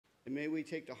And may we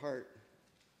take to heart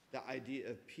the idea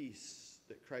of peace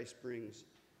that Christ brings,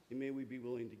 and may we be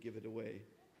willing to give it away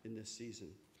in this season.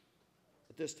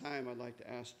 At this time, I'd like to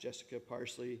ask Jessica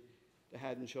Parsley, the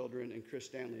Haddon children, and Chris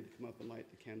Stanley to come up and light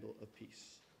the candle of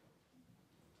peace.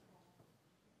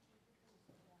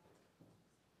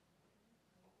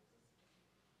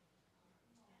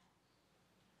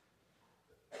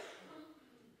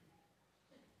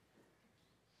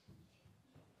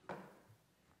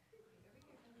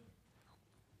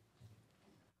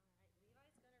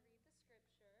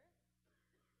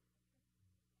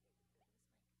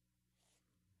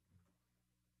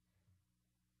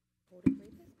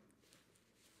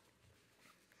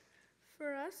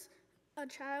 For us, a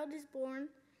child is born,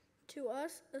 to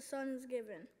us a son is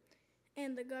given,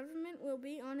 and the government will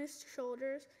be on his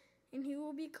shoulders, and he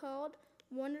will be called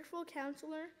Wonderful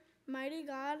Counselor, Mighty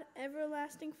God,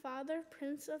 Everlasting Father,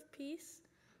 Prince of Peace.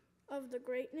 Of the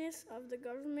greatness of the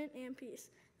government and peace,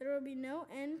 there will be no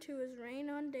end to his reign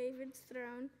on David's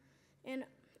throne, and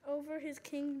over his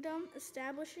kingdom,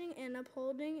 establishing and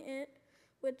upholding it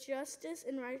with justice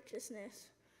and righteousness.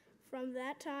 From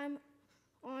that time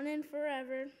on and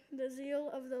forever, the zeal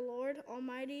of the Lord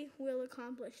Almighty will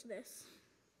accomplish this.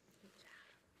 Good job.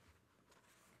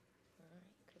 All right,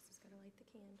 Chris is going to light the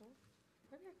candle.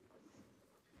 Over here.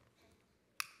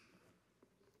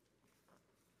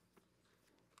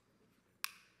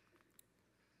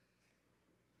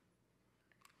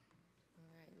 All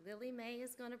right, Lily Mae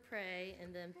is going to pray,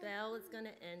 and then Belle is going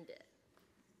to end it.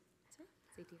 So,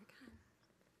 say,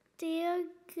 Dear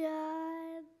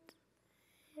God.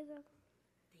 Dear God,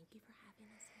 Thank you for having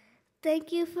us here.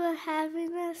 thank you for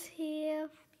having us here.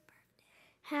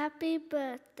 Happy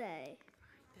birthday.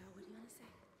 Belle, what do you want to say?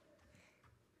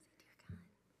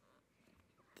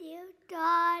 Say, Dear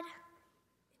God,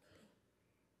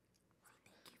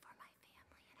 Thank you for my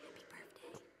family and happy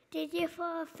birthday. thank you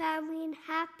for a family and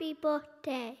happy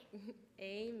birthday.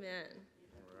 Amen.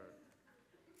 All right.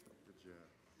 Good job.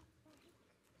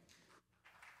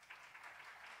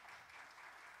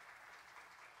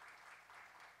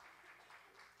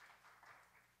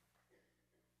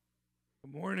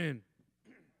 Good morning.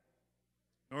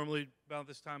 Normally, about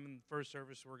this time in the first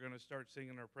service, we're going to start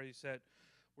singing our praise set.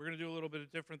 We're going to do a little bit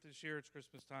of different this year. It's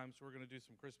Christmas time, so we're going to do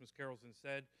some Christmas carols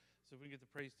instead. So if we can get the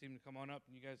praise team to come on up,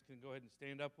 and you guys can go ahead and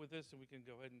stand up with us, and we can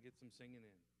go ahead and get some singing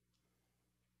in.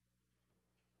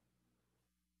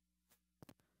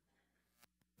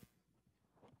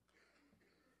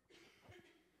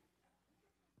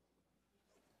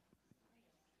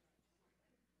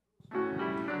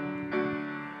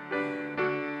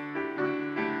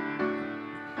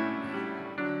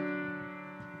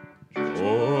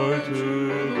 Joy to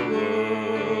the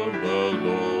world, the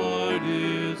Lord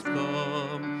is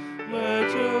come.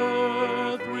 Let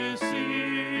earth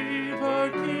receive her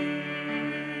King.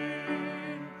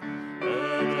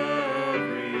 Let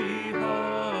every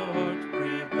heart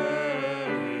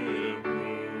prepare him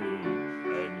room,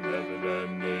 and heaven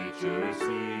and nature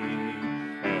sing,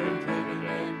 and heaven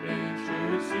and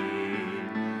nature sing,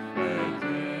 and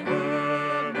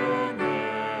heaven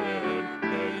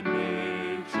and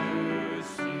nature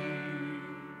sing.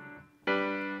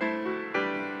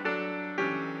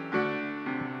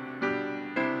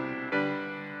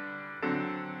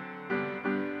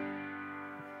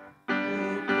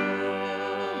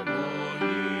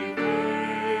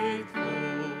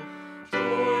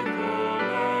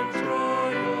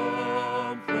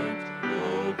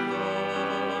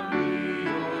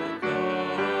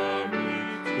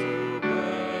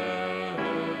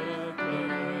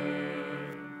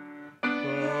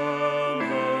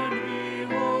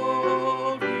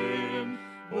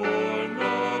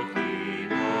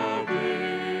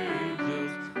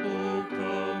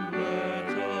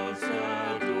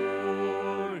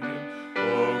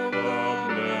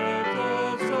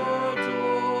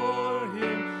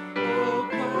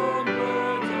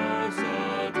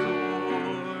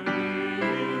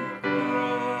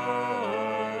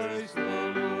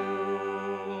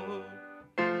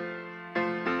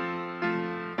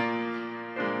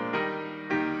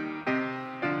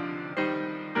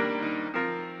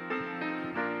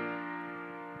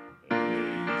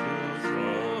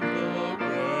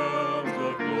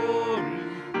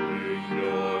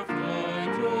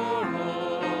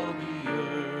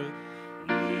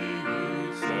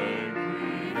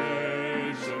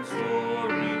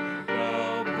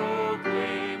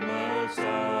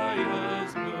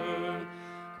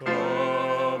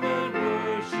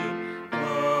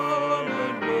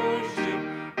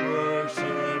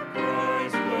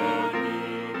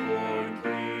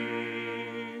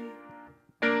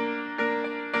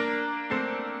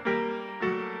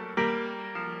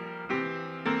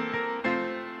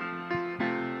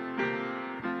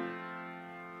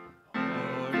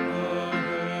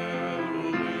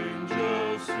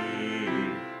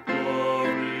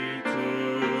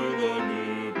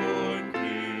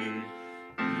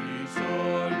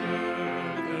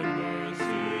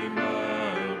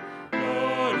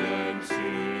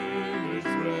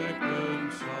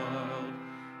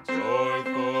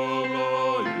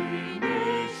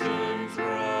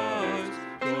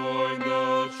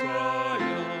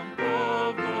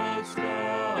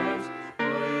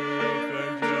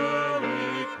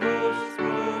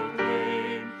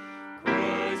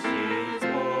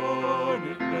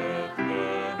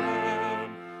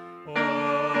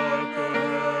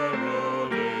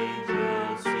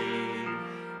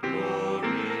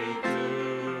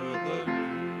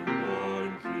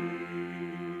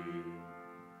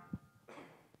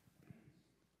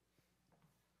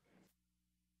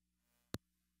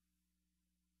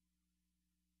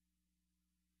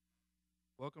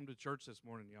 Welcome to church this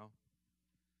morning, y'all.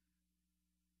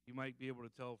 You might be able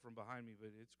to tell from behind me, but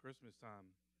it's Christmas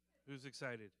time. Who's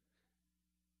excited?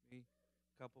 Me?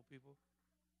 A couple people?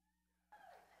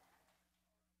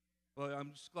 Well,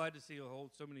 I'm just glad to see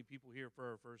so many people here for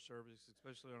our first service,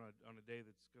 especially on a day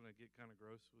that's going to get kind of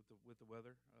gross with the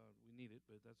weather. We need it,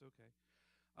 but that's okay.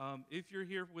 If you're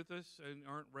here with us and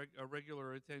aren't a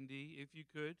regular attendee, if you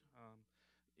could,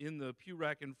 in the pew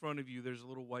rack in front of you, there's a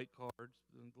little white card,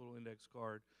 a little index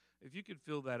card. If you could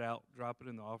fill that out, drop it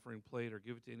in the offering plate, or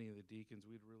give it to any of the deacons,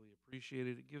 we'd really appreciate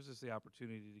it. It gives us the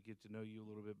opportunity to get to know you a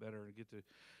little bit better and get to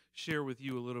share with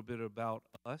you a little bit about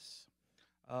us.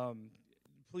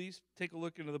 Please take a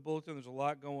look into the bulletin. There's a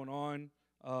lot going on.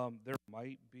 There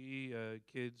might be a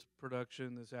kids'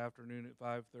 production this afternoon at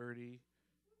 5:30.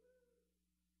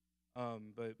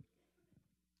 But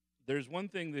there's one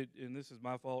thing that, and this is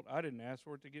my fault, I didn't ask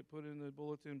for it to get put in the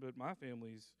bulletin, but my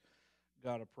family's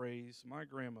got to praise. My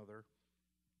grandmother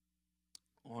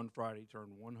on Friday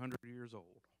turned 100 years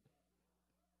old.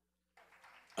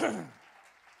 So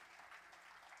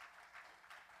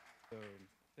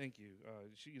thank you.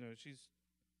 She's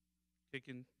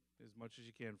kicking as much as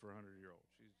you can for a 100-year-old.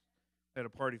 She's had a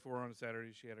party for her on a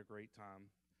Saturday. She had a great time.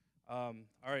 All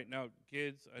right, now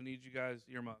kids, I need you guys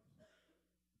earmuffs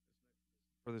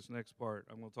for this next part.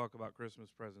 I'm going to talk about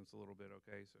Christmas presents a little bit,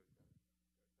 okay? So just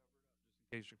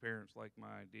in case your parents like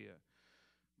my idea.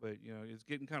 But, it's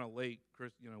getting kind of late,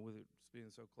 with it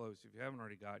being so close. If you haven't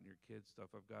already gotten your kids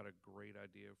stuff, I've got a great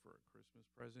idea for a Christmas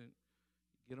present.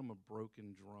 Get them a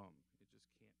broken drum. It just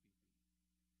can't be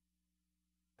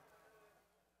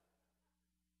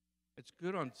beat. It's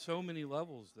good on so many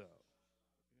levels, though.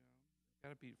 Got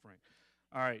to beat Frank.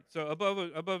 All right, so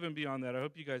above and beyond that, I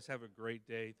hope you guys have a great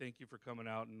day. Thank you for coming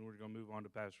out, and we're going to move on to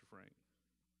Pastor Frank.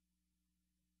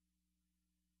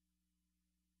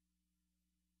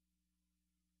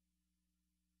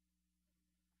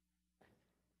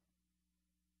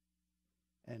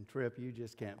 And Tripp, you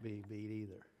just can't be beat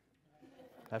either.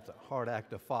 That's a hard act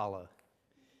to follow.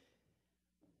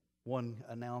 One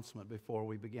announcement before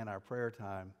we begin our prayer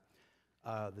time.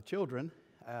 The children,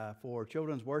 for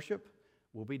children's worship,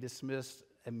 will be dismissed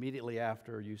immediately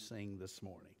after you sing this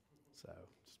morning. So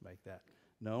just make that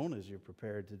known as you're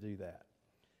prepared to do that.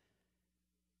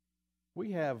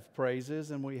 We have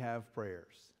praises and we have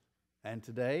prayers. And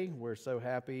today we're so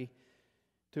happy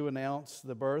to announce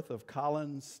the birth of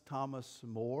Collins Thomas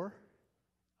Moore.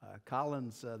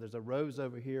 Collins, there's a rose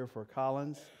over here for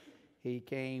Collins. He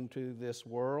came to this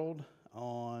world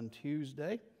on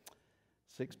Tuesday,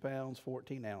 6 pounds,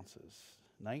 14 ounces,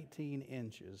 19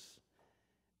 inches.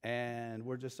 And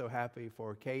we're just so happy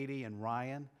for Katie and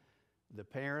Ryan, the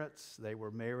parents. They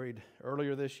were married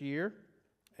earlier this year,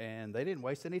 and they didn't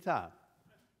waste any time.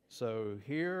 So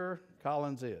here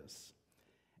Collins is.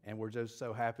 And we're just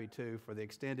so happy, too, for the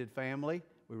extended family.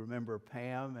 We remember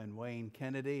Pam and Wayne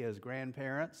Kennedy as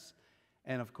grandparents,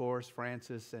 and, of course,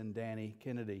 Francis and Danny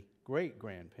Kennedy,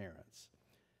 great-grandparents.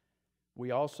 We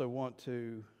also want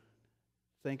to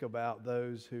think about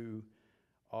those who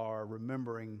are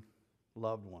remembering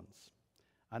loved ones.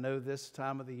 I know this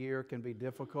time of the year can be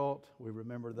difficult. We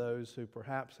remember those who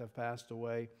perhaps have passed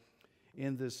away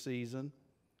in this season.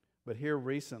 But here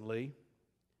recently,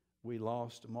 we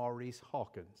lost Maurice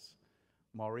Hawkins.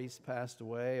 Maurice passed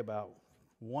away about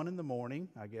 1 in the morning,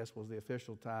 I guess was the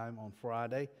official time on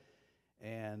Friday.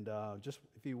 And just,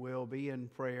 if you will, be in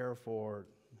prayer for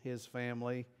his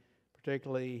family,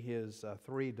 particularly his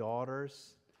 3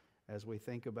 daughters, as we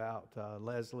think about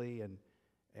Leslie and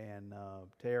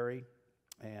Terry,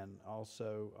 and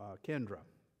also Kendra.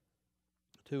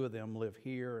 2 of them live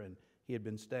here, and he had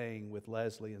been staying with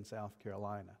Leslie in South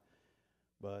Carolina.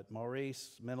 But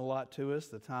Maurice meant a lot to us.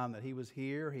 The time that he was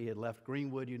here, he had left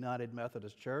Greenwood United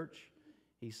Methodist Church.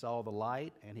 He saw the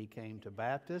light, and he came to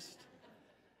Baptist.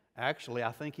 Actually,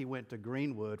 I think he went to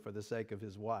Greenwood for the sake of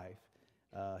his wife.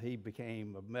 He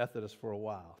became a Methodist for a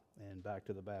while and back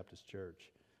to the Baptist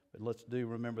church. But let's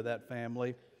remember that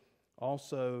family.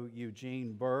 Also,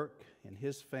 Eugene Burke and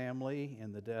his family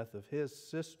in the death of his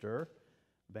sister,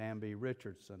 Bambi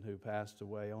Richardson, who passed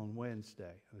away on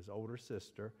Wednesday, his older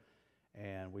sister.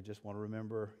 And we just want to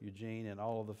remember Eugene and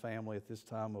all of the family at this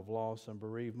time of loss and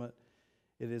bereavement.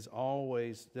 It is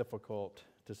always difficult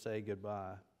to say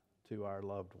goodbye to our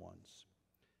loved ones.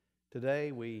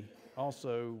 Today, we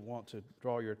also want to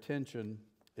draw your attention,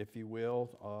 if you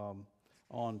will,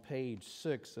 on page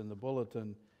 6 in the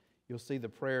bulletin. You'll see the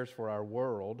prayers for our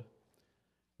world.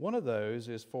 One of those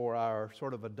is for our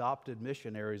sort of adopted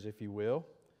missionaries, if you will,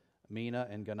 Mina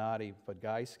and Gennady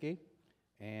Podgaiski.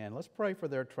 And let's pray for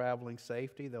their traveling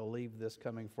safety. They'll leave this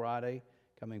coming Friday,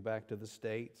 coming back to the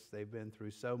States. They've been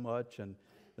through so much, and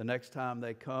the next time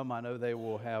they come, I know they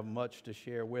will have much to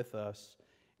share with us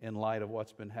in light of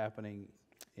what's been happening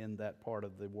in that part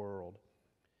of the world.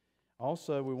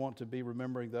 Also, we want to be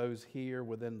remembering those here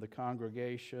within the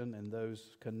congregation and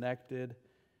those connected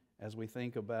as we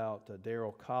think about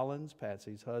Daryl Collins,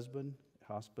 Patsy's husband,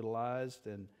 hospitalized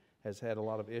and has had a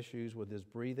lot of issues with his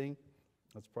breathing.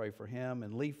 Let's pray for him.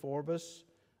 And Lee Forbes.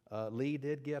 Lee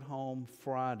did get home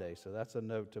Friday, so that's a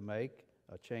note to make,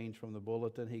 a change from the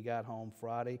bulletin. He got home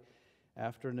Friday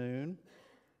afternoon.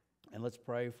 And let's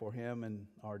pray for him and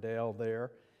Ardell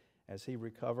there as he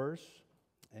recovers.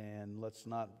 And let's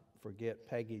not forget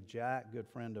Peggy Jack, good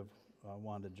friend of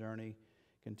Wanda Journey,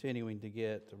 continuing to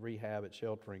get rehab at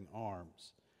Sheltering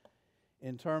Arms.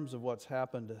 In terms of what's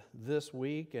happened this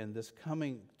week and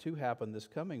to happen this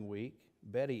coming week,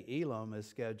 Betty Elam is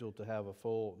scheduled to have a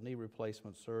full knee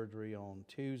replacement surgery on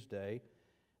Tuesday,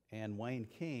 and Wayne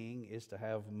King is to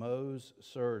have Mohs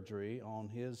surgery on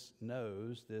his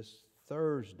nose this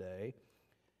Thursday.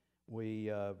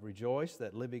 We rejoice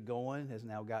that Libby Goen has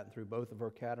now gotten through both of her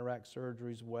cataract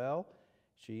surgeries well.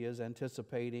 She is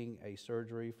anticipating a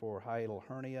surgery for hiatal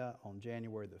hernia on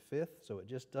January the 5th, so it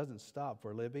just doesn't stop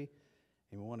for Libby.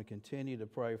 And we want to continue to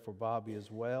pray for Bobby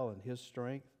as well and his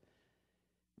strength.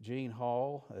 Jean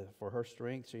Hall, for her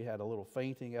strength, she had a little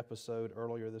fainting episode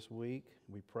earlier this week.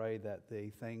 We pray that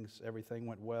everything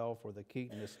went well for the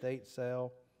Keaton estate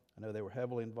sale. I know they were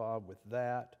heavily involved with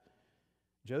that.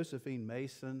 Josephine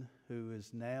Mason, who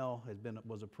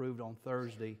was approved on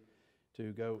Thursday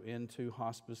to go into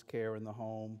hospice care in the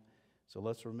home. So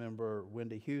let's remember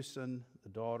Wendy Houston, the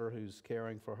daughter who's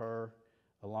caring for her,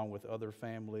 along with other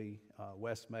family,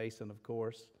 Wes Mason, of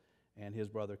course, and his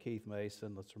brother Keith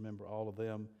Mason. Let's remember all of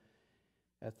them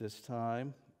at this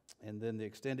time. And then the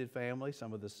extended family,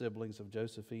 some of the siblings of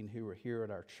Josephine who are here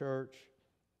at our church.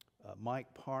 Mike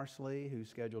Parsley, who's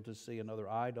scheduled to see another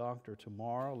eye doctor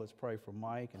tomorrow. Let's pray for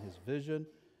Mike and his vision.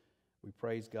 We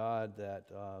praise God that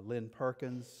Lynn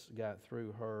Perkins got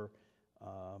through her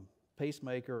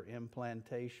pacemaker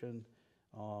implantation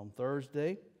on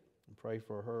Thursday. And pray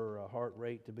for her heart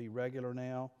rate to be regular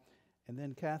now. And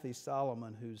then Kathy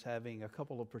Solomon, who's having a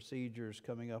couple of procedures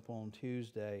coming up on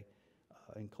Tuesday,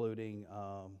 including,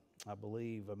 I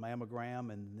believe, a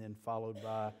mammogram and then followed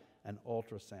by an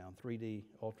ultrasound, 3D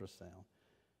ultrasound.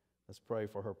 Let's pray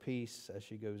for her peace as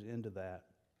she goes into that.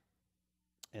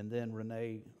 And then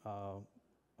Renee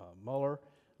Muller,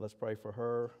 let's pray for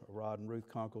her, Rod and Ruth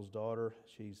Kunkel's daughter.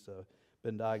 She's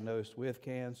been diagnosed with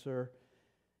cancer.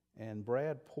 And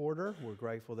Brad Porter, we're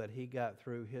grateful that he got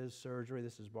through his surgery.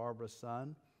 This is Barbara's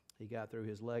son. He got through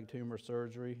his leg tumor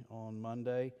surgery on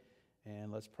Monday.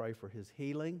 And let's pray for his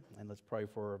healing. And let's pray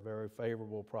for a very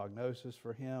favorable prognosis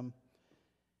for him.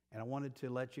 And I wanted to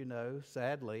let you know,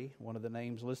 sadly, one of the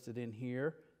names listed in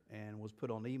here and was put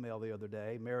on email the other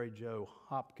day, Mary Jo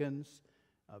Hopkins,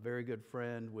 a very good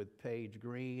friend with Paige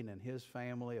Green and his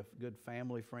family, a good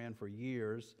family friend for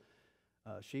years.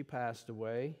 She passed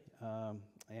away,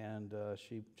 and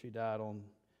she died on,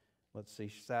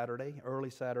 early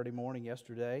Saturday morning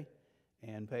yesterday.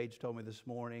 And Paige told me this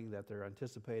morning that they're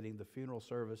anticipating the funeral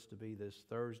service to be this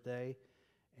Thursday,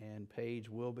 and Paige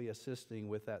will be assisting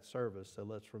with that service, so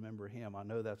let's remember him. I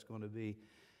know that's going to be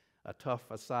a tough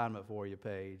assignment for you,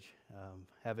 Paige,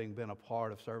 having been a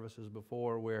part of services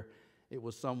before where it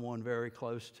was someone very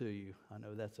close to you. I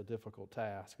know that's a difficult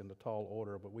task and a tall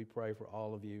order, but we pray for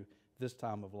all of you this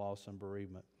time of loss and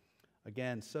bereavement.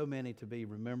 Again, so many to be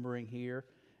remembering here,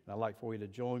 and I'd like for you to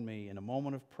join me in a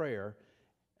moment of prayer,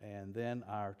 and then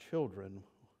our children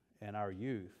and our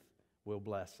youth will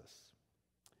bless us.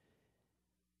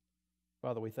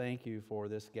 Father, we thank you for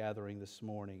this gathering this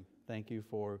morning. Thank you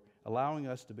for allowing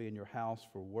us to be in your house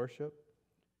for worship.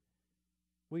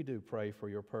 We do pray for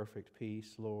your perfect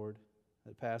peace, Lord,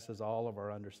 that passes all of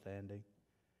our understanding.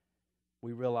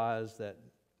 We realize that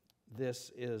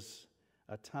this is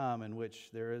a time in which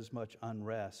there is much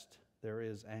unrest, there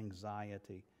is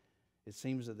anxiety. It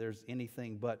seems that there's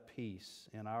anything but peace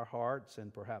in our hearts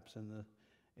and perhaps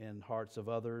in hearts of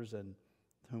others and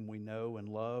whom we know and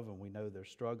love, and we know they're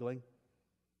struggling,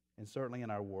 and certainly in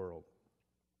our world.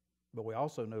 But we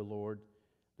also know, Lord,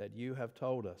 that you have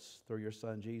told us through your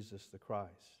Son, Jesus the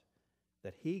Christ,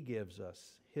 that he gives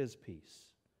us his peace,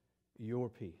 your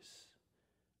peace,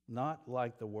 not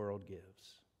like the world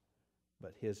gives,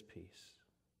 but his peace.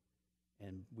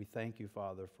 And we thank you,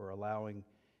 Father, for allowing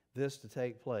this to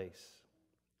take place,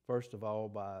 first of all,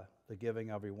 by the giving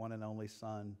of your one and only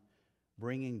Son,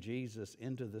 bringing Jesus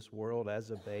into this world as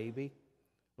a baby.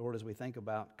 Lord, as we think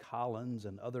about Collins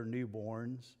and other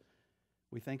newborns,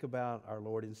 we think about our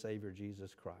Lord and Savior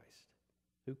Jesus Christ,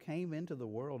 who came into the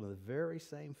world in the very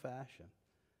same fashion.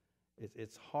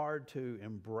 It's hard to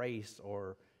embrace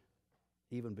or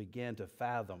even begin to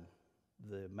fathom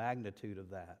the magnitude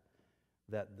of that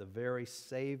the very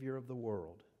Savior of the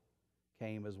world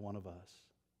came as one of us.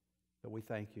 But we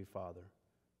thank you, Father,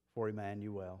 for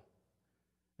Emmanuel.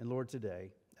 And Lord,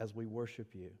 today, as we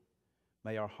worship you,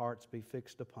 may our hearts be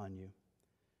fixed upon you.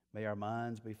 May our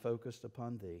minds be focused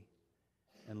upon thee.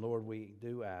 And Lord, we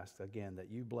do ask again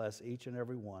that you bless each and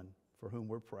every one for whom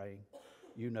we're praying.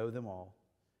 You know them all.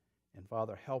 And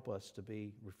Father, help us to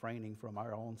be refraining from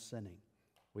our own sinning.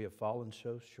 We have fallen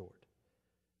so short.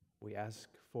 We ask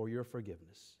for your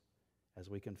forgiveness as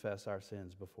we confess our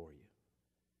sins before you.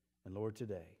 And Lord,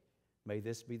 today, may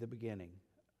this be the beginning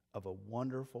of a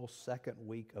wonderful second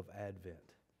week of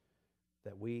Advent,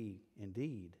 that we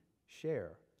indeed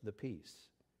share the peace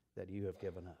that you have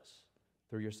given us.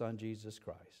 Through your Son, Jesus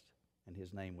Christ. In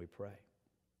his name we pray.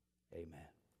 Amen.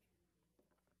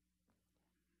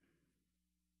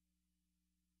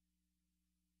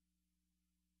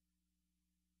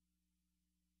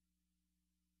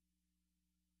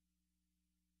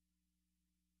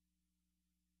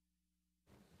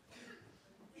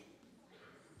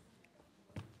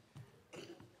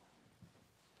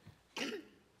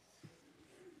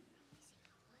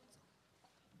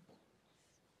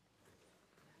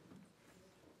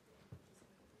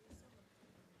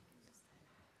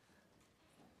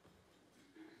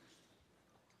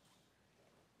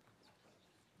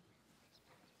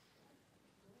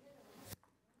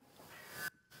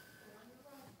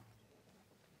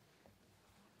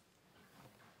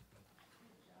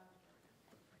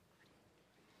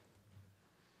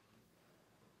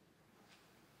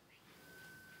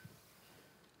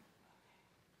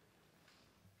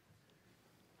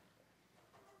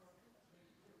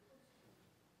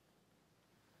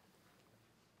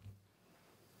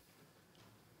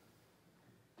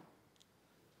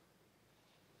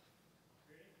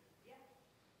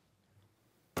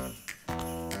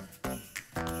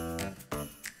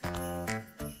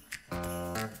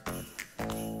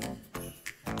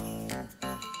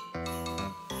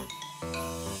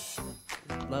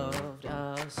 Loved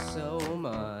us so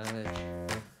much,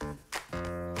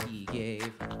 he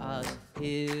gave us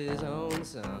his own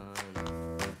son.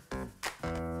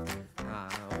 I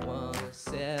want to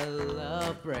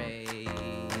celebrate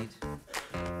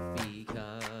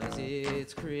because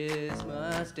it's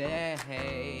Christmas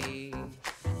Day.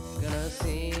 Gonna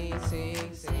sing,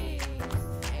 sing, sing,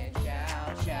 and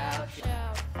shout, shout,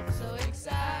 shout. So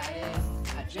excited,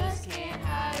 I just can't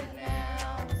hide it now.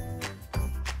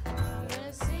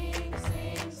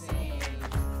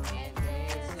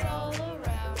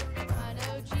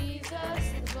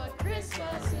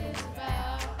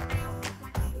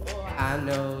 I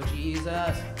know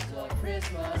Jesus is what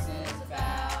Christmas is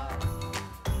about.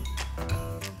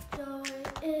 Joy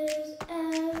is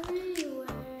everywhere.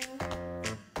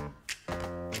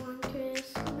 When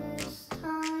Christmas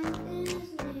time is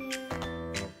near.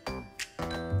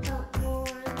 But more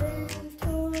than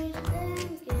toys and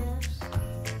gifts.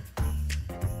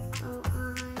 Oh,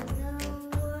 I know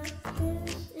what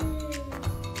this is.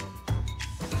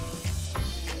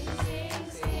 Sing,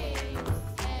 sing,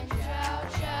 and shout,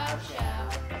 shout,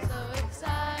 shout. So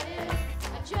excited,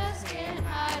 I just can't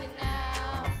hide it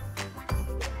now.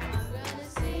 I'm gonna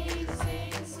sing,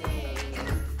 sing, sing,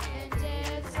 and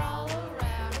dance all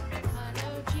around. I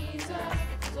know Jesus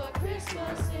is what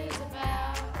Christmas is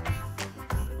about.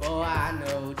 Oh, I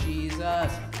know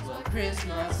Jesus is what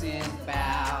Christmas is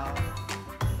about.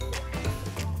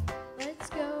 Let's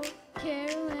go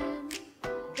caroling.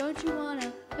 Don't you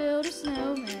wanna build a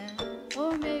snowman?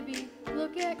 Or maybe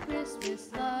look at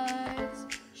Christmas lights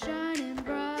shining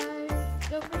bright.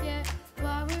 Don't forget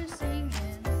why we're singing.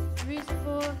 The reason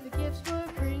for the gifts we're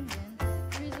bringing.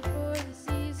 The reason for the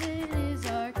season is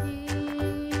our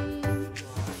King.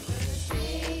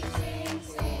 Sing, sing,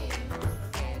 sing,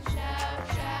 and shout,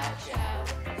 shout, shout.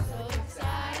 So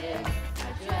excited,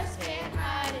 I just can't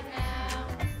hide it now.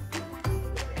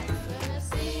 Gonna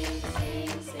sing,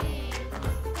 sing, sing,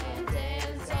 and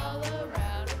dance all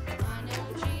around. I know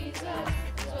Jesus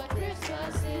is what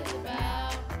Christmas is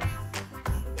about.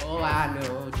 Oh, I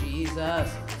know Jesus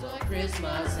is what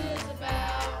Christmas is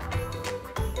about.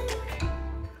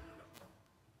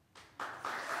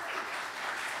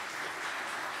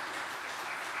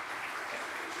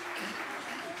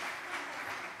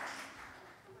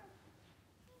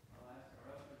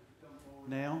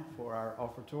 Now for our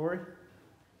offertory.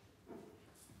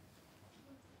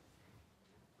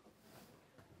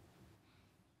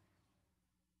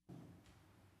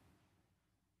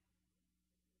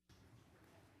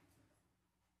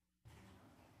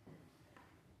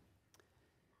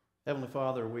 Heavenly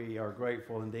Father, we are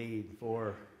grateful indeed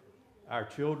for our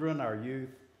children, our youth,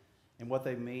 and what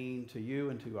they mean to you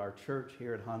and to our church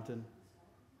here at Hunton.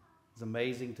 It's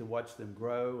amazing to watch them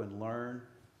grow and learn.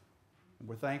 And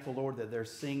we're thankful, Lord, that they're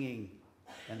singing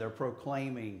and they're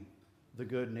proclaiming the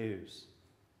good news.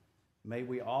 May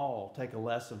we all take a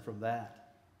lesson from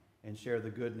that and share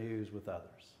the good news with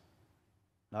others,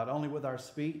 not only with our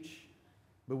speech,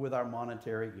 but with our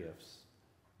monetary gifts.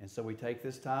 And so we take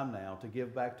this time now to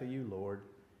give back to you, Lord,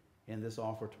 in this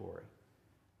offertory.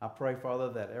 I pray, Father,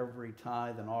 that every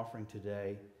tithe and offering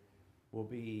today will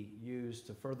be used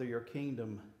to further your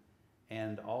kingdom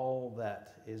and all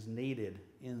that is needed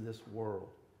in this world.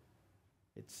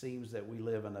 It seems that we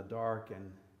live in a dark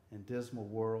and dismal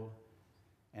world,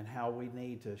 and how we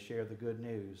need to share the good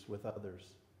news with others.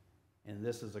 And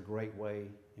this is a great way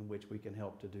in which we can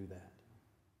help to do that.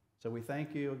 So we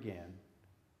thank you again,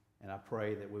 and I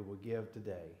pray that we will give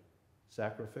today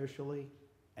sacrificially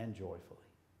and joyfully.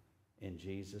 In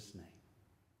Jesus' name,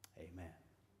 amen.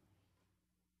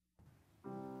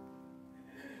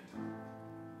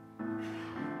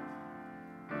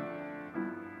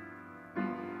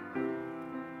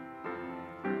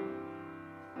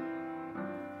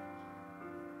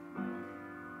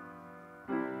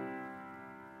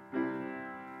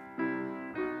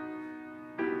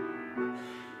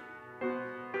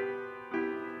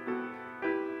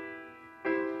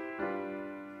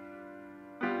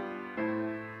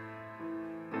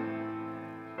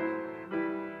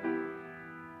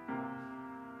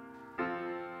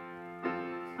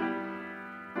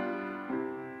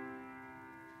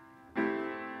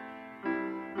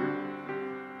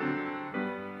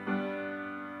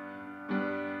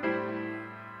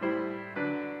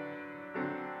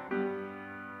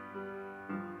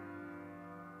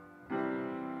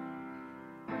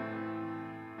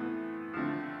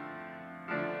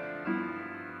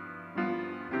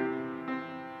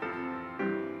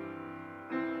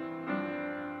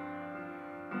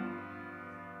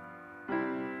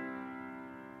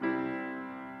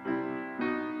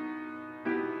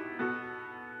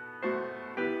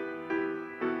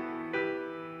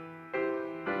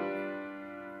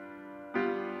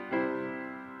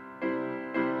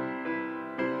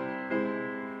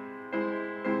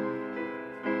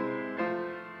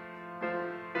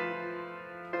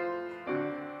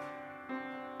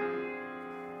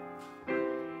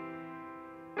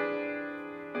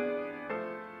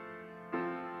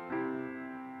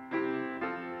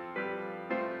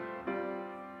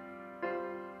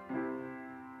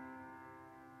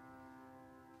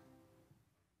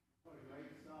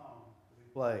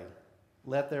 Play.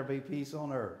 Let there be peace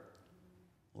on earth.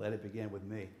 Let it begin with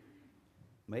me.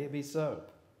 May it be so.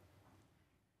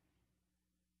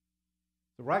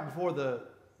 So right before the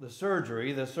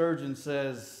surgery, the surgeon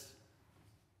says,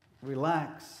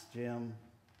 relax, Jim.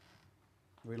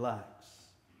 Relax.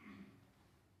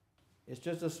 It's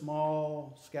just a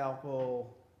small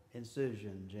scalpel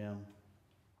incision, Jim.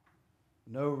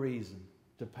 No reason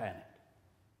to panic.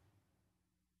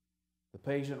 The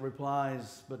patient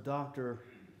replies, but doctor,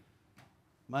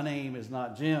 my name is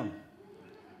not Jim.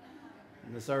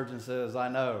 And the surgeon says, I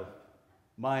know,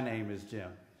 my name is Jim.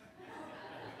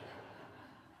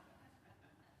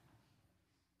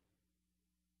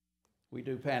 We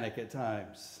do panic at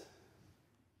times.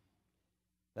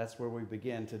 That's where we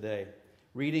begin today.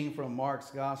 Reading from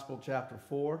Mark's Gospel, chapter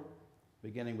 4,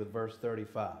 beginning with verse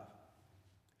 35.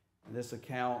 And this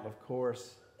account, of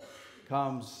course,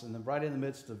 comes right in the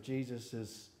midst of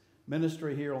Jesus'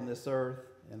 ministry here on this earth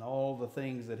and all the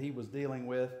things that he was dealing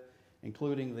with,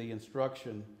 including the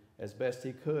instruction as best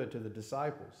he could to the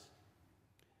disciples.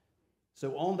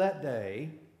 So on that day,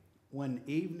 when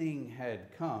evening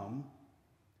had come,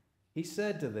 he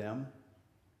said to them,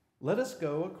 let us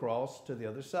go across to the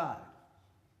other side.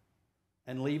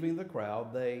 And leaving the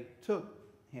crowd, they took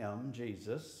him,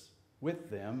 Jesus, with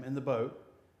them in the boat,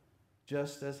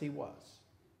 just as he was.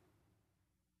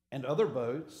 And other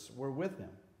boats were with him.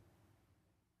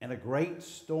 And a great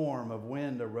storm of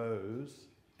wind arose,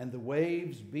 and the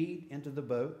waves beat into the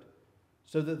boat,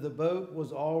 so that the boat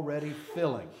was already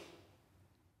filling.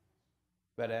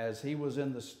 But as he was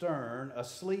in the stern,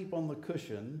 asleep on the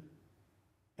cushion,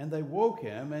 and they woke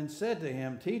him and said to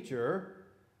him, Teacher,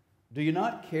 do you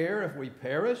not care if we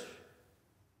perish?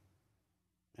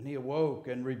 And he awoke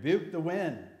and rebuked the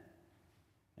wind,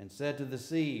 and said to the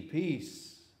sea, Peace,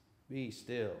 be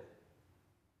still.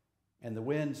 And the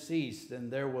wind ceased, and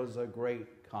there was a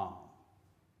great calm.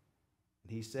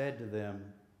 And he said to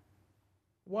them,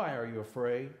 Why are you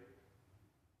afraid?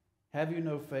 Have you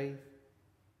no faith?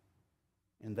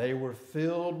 And they were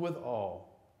filled with awe,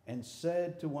 and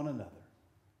said to one another,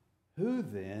 Who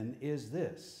then is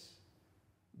this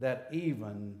that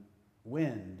even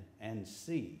wind and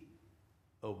sea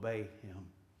obey him?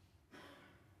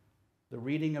 The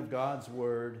reading of God's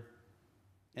word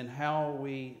and how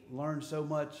we learn so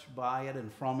much by it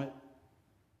and from it.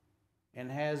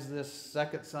 And as this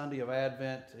second Sunday of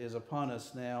Advent is upon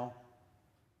us now,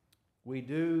 we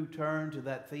do turn to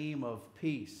that theme of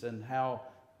peace and how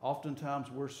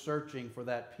oftentimes we're searching for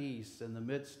that peace in the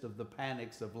midst of the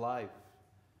panics of life.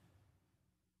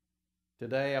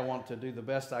 Today I want to do the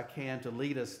best I can to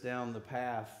lead us down the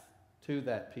path to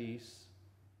that peace.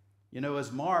 You know,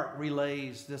 as Mark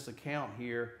relays this account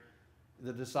here,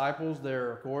 the disciples,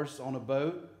 they're of course on a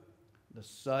boat. The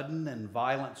sudden and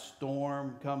violent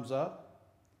storm comes up.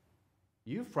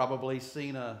 You've probably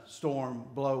seen a storm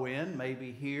blow in,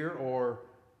 maybe here or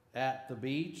at the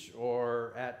beach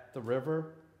or at the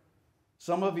river.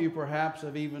 Some of you perhaps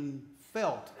have even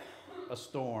felt a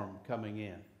storm coming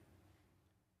in.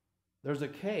 There's a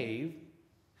cave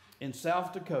in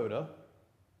South Dakota,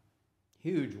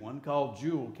 huge one, called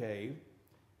Jewel Cave.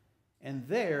 And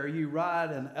there you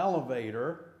ride an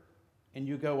elevator and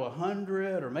you go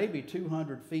 100 or maybe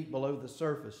 200 feet below the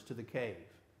surface to the cave.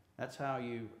 That's how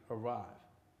you arrive.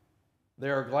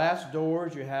 There are glass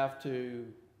doors you have to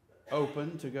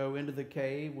open to go into the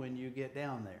cave when you get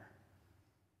down there.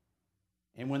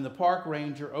 And when the park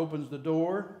ranger opens the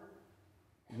door,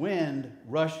 wind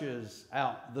rushes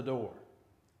out the door.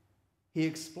 He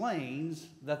explains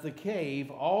that the cave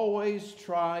always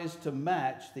tries to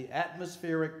match the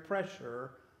atmospheric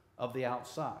pressure of the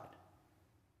outside.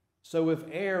 So if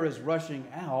air is rushing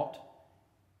out,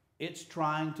 it's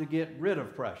trying to get rid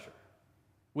of pressure,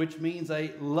 which means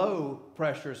a low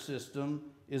pressure system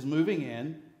is moving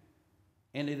in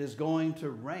and it is going to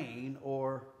rain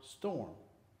or storm.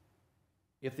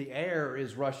 If the air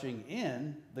is rushing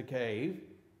in the cave,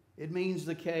 it means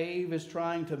the cave is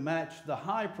trying to match the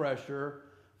high pressure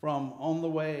from on the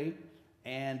way,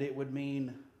 and it would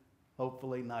mean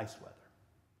hopefully nice weather.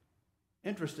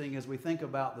 Interesting as we think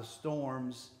about the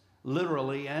storms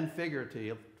literally and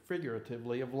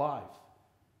figuratively of life.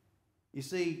 You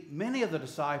see, many of the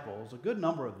disciples, a good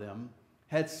number of them,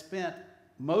 had spent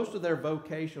most of their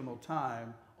vocational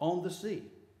time on the sea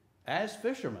as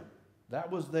fishermen.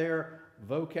 That was their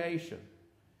vocation.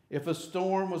 If a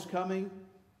storm was coming,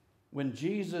 when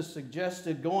Jesus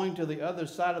suggested going to the other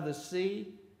side of the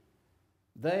sea,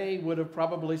 they would have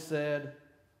probably said,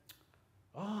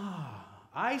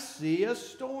 I see a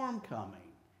storm coming.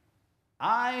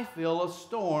 I feel a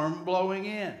storm blowing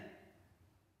in.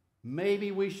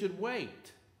 Maybe we should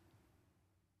wait.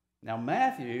 Now,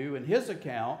 Matthew, in his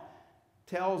account,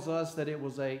 tells us that it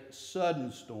was a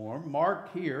sudden storm.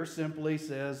 Mark here simply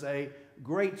says a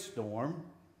great storm.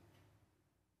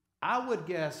 I would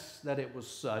guess that it was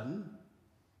sudden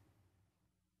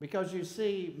because you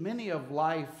see, many of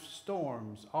life's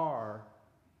storms are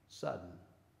sudden.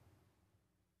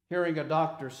 Hearing a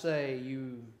doctor say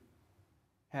you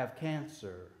have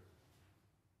cancer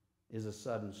is a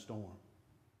sudden storm.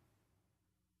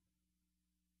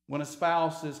 When a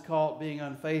spouse is caught being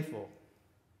unfaithful,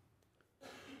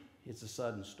 it's a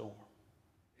sudden storm.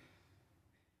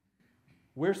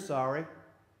 We're sorry,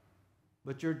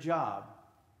 but your job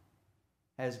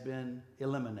has been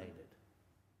eliminated,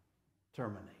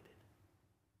 terminated.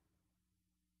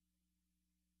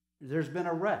 There's been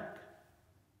a wreck.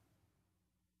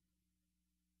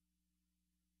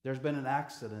 There's been an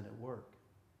accident at work.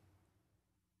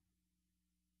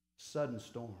 Sudden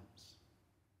storms.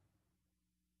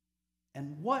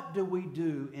 And what do we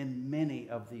do in many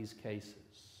of these cases?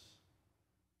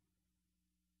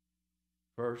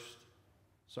 First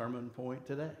sermon point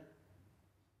today.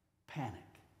 Panic.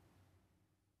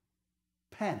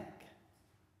 Panic.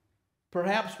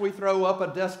 Perhaps we throw up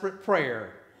a desperate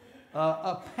prayer,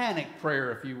 a panic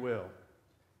prayer, if you will.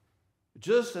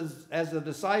 Just as the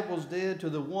disciples did to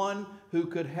the one who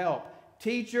could help.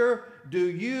 Teacher, do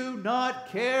you not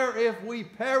care if we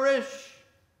perish?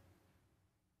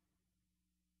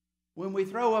 When we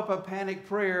throw up a panic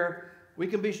prayer, we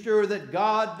can be sure that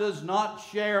God does not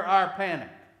share our panic.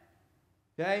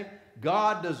 Okay?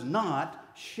 God does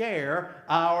not share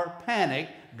our panic.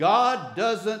 God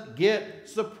doesn't get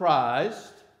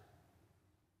surprised.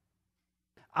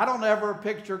 I don't ever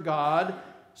picture God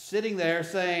sitting there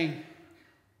saying,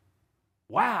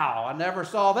 wow, I never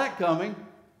saw that coming.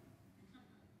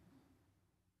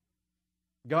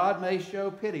 God may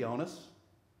show pity on us.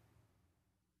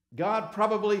 God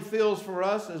probably feels for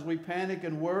us as we panic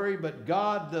and worry, but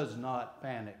God does not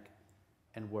panic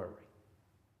and worry.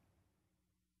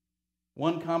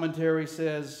 One commentary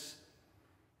says,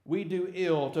 we do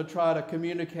ill to try to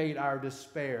communicate our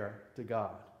despair to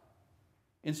God.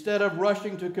 Instead of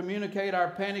rushing to communicate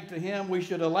our panic to Him, we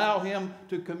should allow Him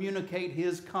to communicate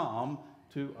His calm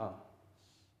to us.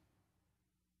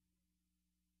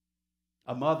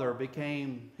 A mother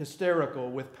became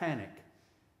hysterical with panic,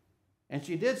 and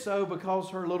she did so because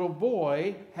her little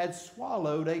boy had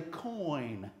swallowed a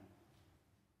coin.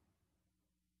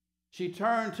 She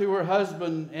turned to her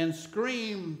husband and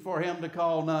screamed for him to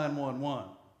call 911.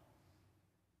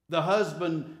 The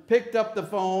husband picked up the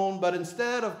phone, but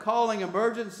instead of calling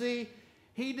emergency,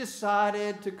 he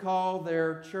decided to call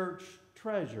their church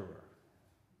treasurer,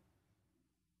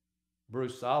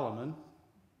 Bruce Solomon,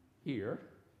 here.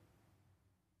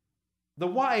 The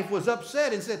wife was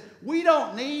upset and said, "We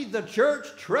don't need the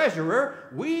church treasurer.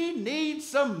 We need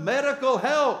some medical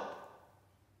help."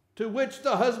 To which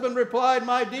the husband replied,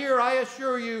 "My dear, I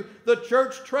assure you, the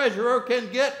church treasurer can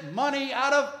get money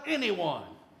out of anyone."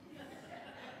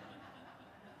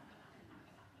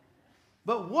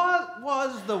 But what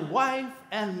was the wife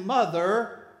and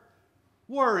mother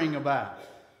worrying about?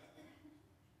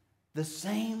 The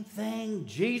same thing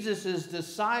Jesus'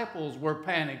 disciples were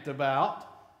panicked about.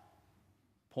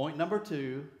 Point number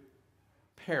 2,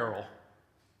 peril.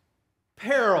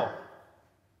 Peril.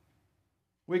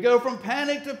 We go from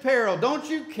panic to peril. "Don't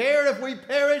you care if we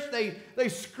perish?" They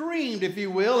screamed, if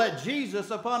you will, at Jesus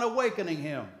upon awakening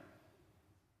him.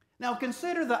 Now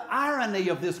consider the irony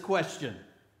of this question.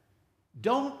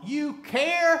 Don't you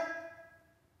care?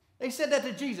 They said that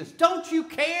to Jesus. Don't you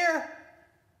care?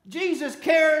 Jesus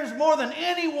cares more than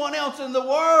anyone else in the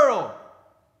world.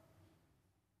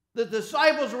 The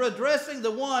disciples were addressing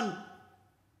the one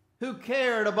who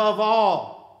cared above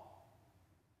all.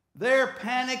 Their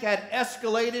panic had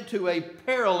escalated to a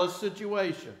perilous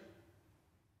situation.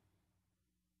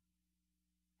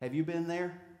 Have you been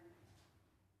there?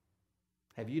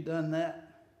 Have you done that?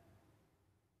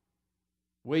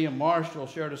 William Marshall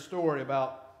shared a story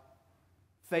about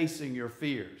facing your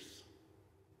fears.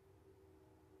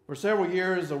 For several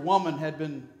years, a woman had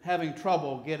been having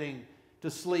trouble getting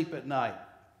to sleep at night,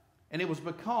 and it was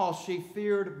because she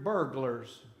feared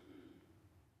burglars.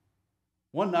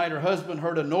 One night, her husband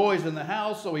heard a noise in the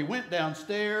house, so he went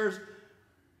downstairs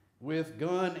with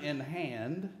gun in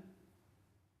hand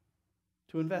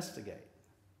to investigate.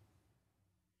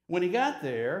 When he got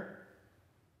there,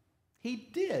 he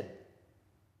did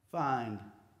find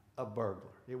a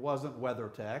burglar. It wasn't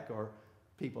WeatherTech or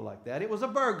people like that. It was a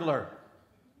burglar.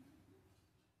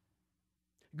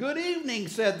 "Good evening,"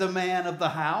 said the man of the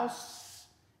house,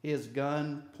 his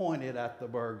gun pointed at the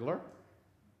burglar.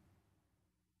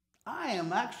 "I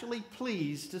am actually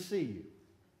pleased to see you.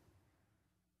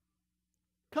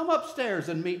 Come upstairs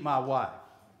and meet my wife.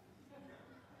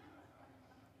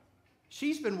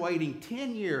 She's been waiting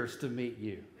 10 years to meet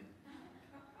you."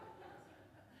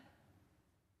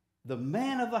 The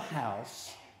man of the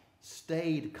house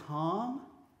stayed calm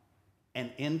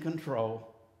and in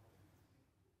control.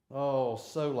 Oh,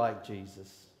 so like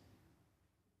Jesus.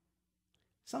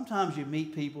 Sometimes you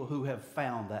meet people who have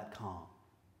found that calm,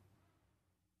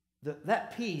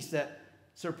 that peace that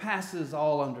surpasses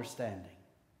all understanding.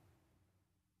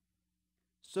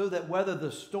 So that whether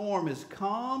the storm is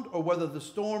calmed or whether the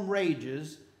storm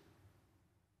rages,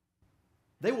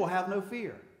 they will have no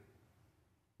fear.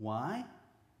 Why?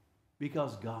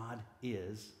 Because God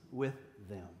is with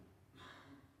them.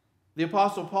 The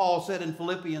Apostle Paul said in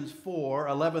Philippians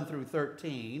 4:11 through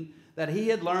 13 that he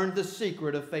had learned the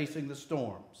secret of facing the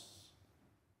storms.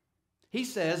 He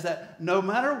says that no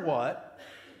matter what,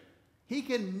 he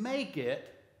can make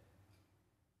it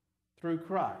through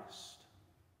Christ.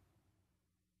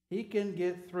 He can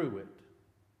get through it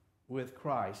with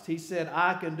Christ. He said,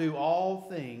 "I can do all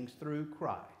things through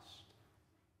Christ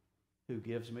who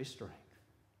gives me strength."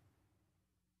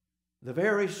 The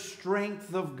very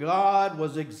strength of God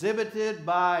was exhibited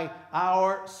by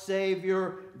our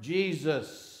Savior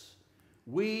Jesus.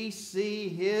 We see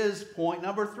his, point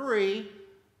number 3,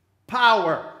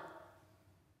 power.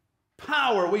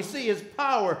 Power. We see his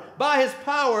power. By his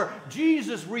power,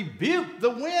 Jesus rebuked the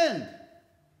wind.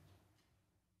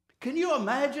 Can you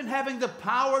imagine having the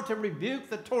power to rebuke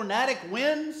the tornadic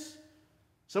winds?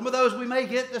 Some of those we may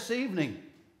get this evening.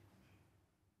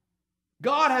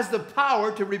 God has the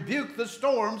power to rebuke the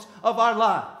storms of our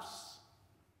lives.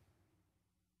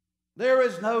 There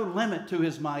is no limit to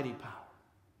his mighty power.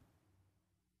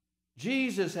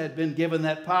 Jesus had been given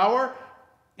that power,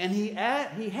 and he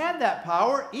had that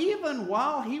power even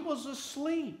while he was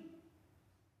asleep.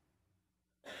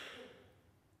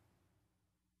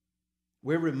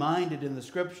 We're reminded in the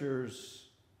Scriptures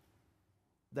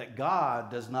that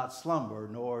God does not slumber,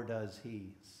 nor does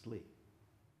he sleep.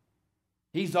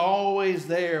 He's always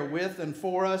there with and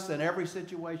for us in every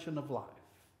situation of life.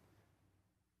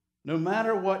 No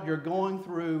matter what you're going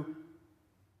through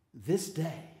this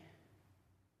day,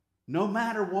 no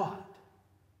matter what,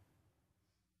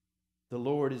 the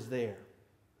Lord is there,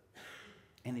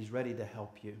 and he's ready to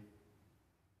help you.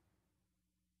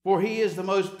 For he is the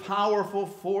most powerful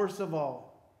force of all.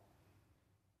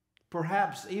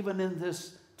 Perhaps even in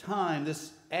this time,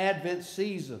 this Advent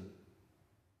season,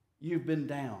 you've been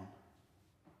down.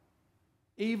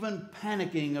 Even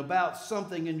panicking about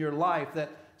something in your life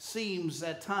that seems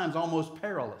at times almost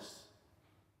perilous.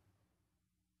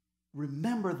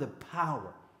 Remember the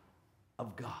power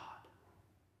of God,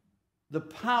 the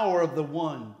power of the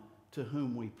one to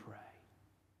whom we pray.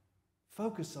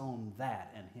 Focus on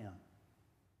that and him.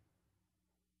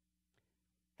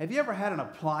 Have you ever had an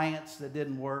appliance that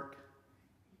didn't work?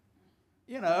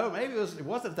 You know, maybe it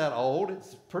wasn't that old.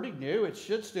 It's pretty new. It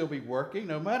should still be working.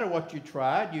 No matter what you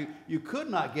tried, you could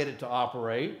not get it to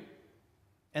operate.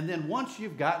 And then once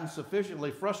you've gotten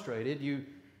sufficiently frustrated, you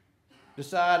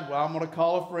decide, well, I'm going to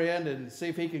call a friend and see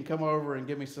if he can come over and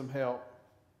give me some help.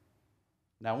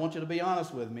 Now, I want you to be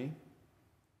honest with me.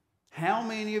 How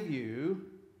many of you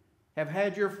have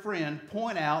had your friend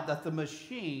point out that the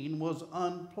machine was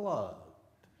unplugged?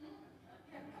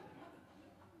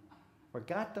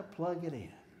 Forgot to plug it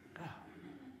in. Oh,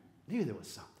 knew there was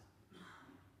something.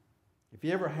 If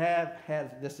you ever have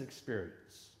had this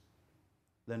experience,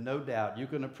 then no doubt you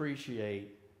can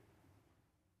appreciate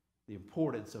the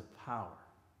importance of power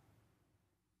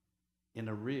in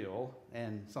a real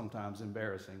and sometimes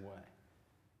embarrassing way.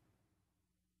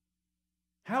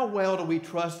 How well do we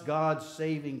trust God's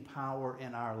saving power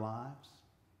in our lives?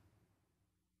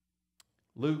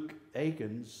 Luke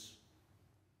Akins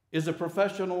is a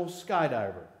professional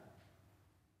skydiver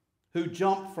who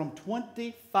jumped from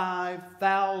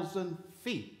 25,000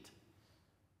 feet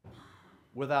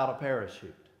without a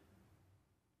parachute.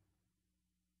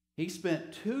 He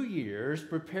spent 2 years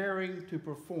preparing to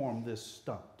perform this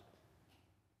stunt.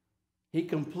 He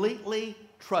completely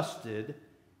trusted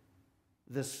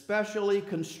the specially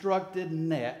constructed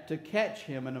net to catch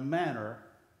him in a manner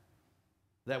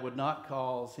that would not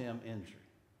cause him injury.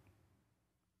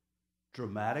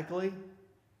 Dramatically,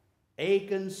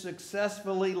 Akins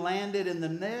successfully landed in the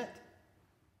net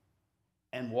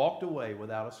and walked away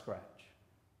without a scratch.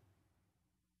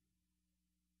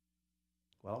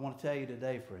 Well, I want to tell you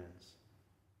today, friends,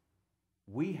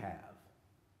 we have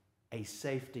a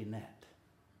safety net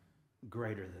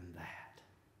greater than that.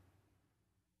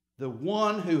 The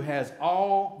one who has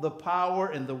all the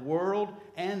power in the world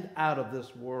and out of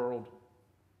this world.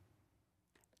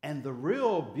 And the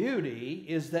real beauty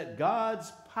is that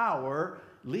God's power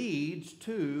leads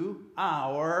to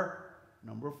our,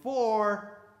 number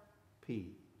 4, peace.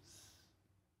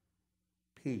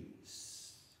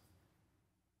 Peace.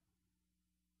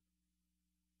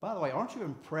 By the way, aren't you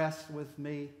impressed with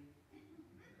me?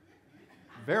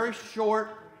 Very short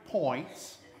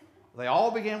points. They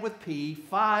all begin with P,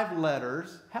 5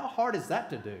 letters. How hard is that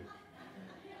to do?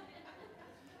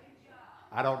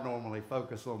 I don't normally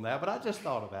focus on that, but I just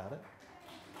thought about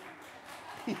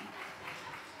it.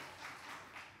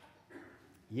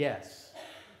 Yes.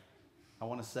 I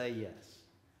want to say yes.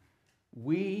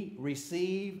 We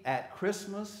receive at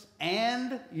Christmas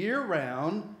and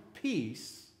year-round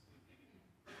peace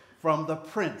from the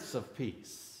Prince of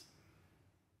Peace,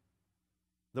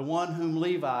 the one whom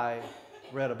Levi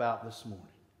read about this morning.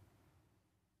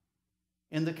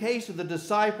 In the case of the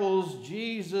disciples,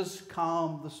 Jesus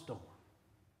calmed the storm.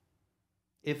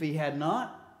 If he had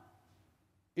not,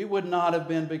 it would not have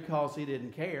been because he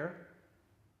didn't care.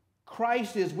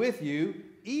 Christ is with you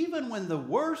even when the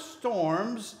worst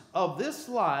storms of this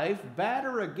life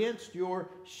batter against your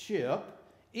ship,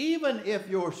 even if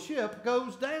your ship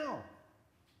goes down.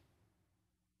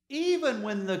 Even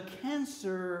when the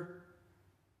cancer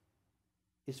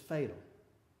is fatal.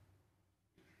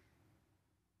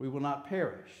 We will not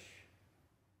perish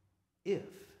if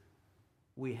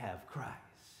we have Christ.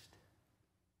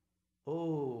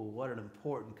 Oh, what an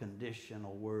important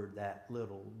conditional word that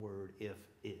little word "if"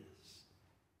 is.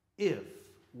 If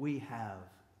we have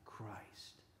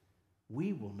Christ,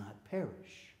 we will not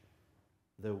perish,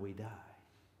 though we die.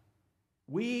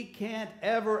 We can't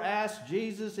ever ask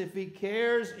Jesus if he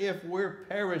cares if we're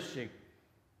perishing.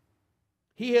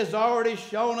 He has already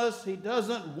shown us he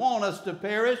doesn't want us to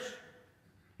perish.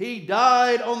 He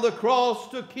died on the cross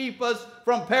to keep us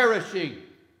from perishing.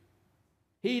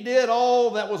 He did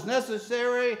all that was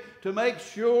necessary to make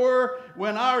sure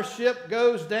when our ship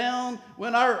goes down,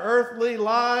 when our earthly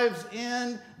lives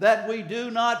end, that we do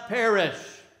not perish.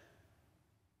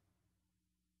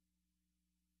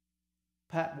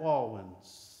 Pat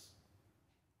Walwyn's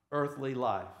earthly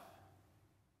life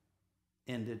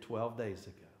ended 12 days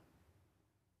ago.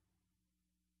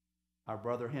 Our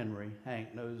brother Henry,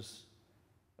 Hank, knows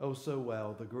oh so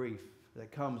well the grief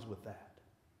that comes with that.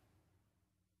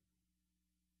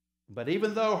 But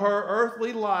even though her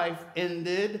earthly life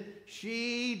ended,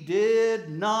 she did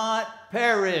not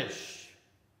perish.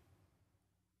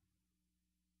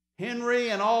 Henry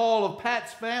and all of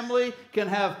Pat's family can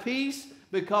have peace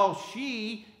because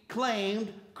she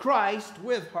claimed Christ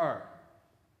with her.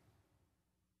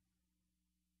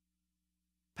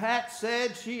 Pat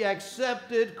said she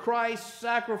accepted Christ's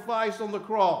sacrifice on the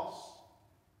cross.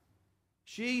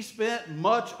 She spent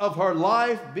much of her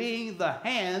life being the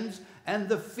hands and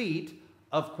the feet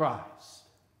of Christ.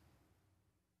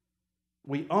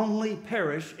 We only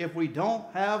perish if we don't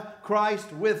have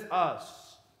Christ with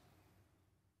us.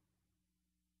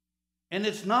 And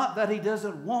it's not that he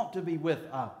doesn't want to be with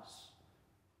us.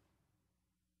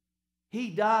 He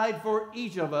died for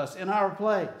each of us in our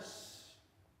place.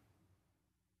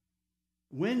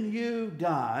 When you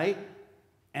die,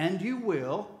 and you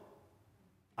will,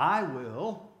 I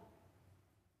will,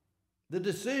 the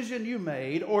decision you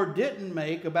made or didn't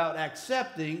make about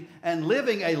accepting and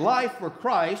living a life for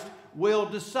Christ will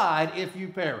decide if you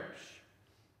perish.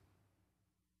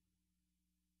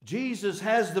 Jesus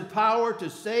has the power to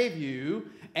save you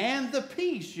and the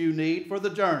peace you need for the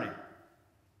journey.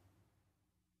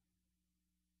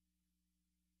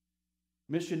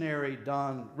 Missionary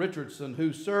Don Richardson,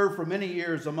 who served for many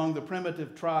years among the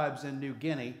primitive tribes in New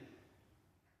Guinea,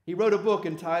 he wrote a book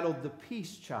entitled The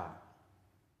Peace Child.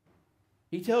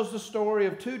 He tells the story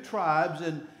of two tribes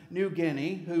in New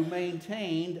Guinea who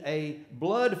maintained a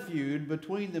blood feud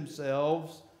between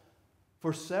themselves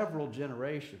for several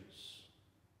generations.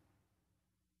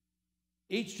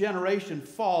 Each generation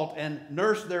fought and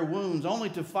nursed their wounds only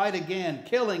to fight again,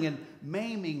 killing and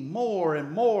maiming more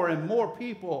and more and more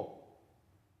people.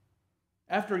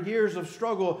 After years of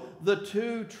struggle, the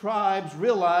two tribes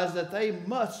realized that they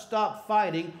must stop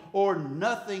fighting or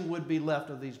nothing would be left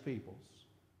of these peoples.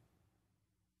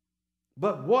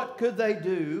 But what could they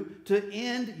do to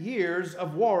end years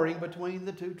of warring between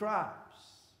the two tribes?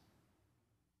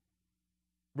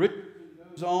 Richardson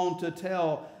goes on to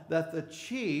tell that the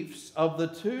chiefs of the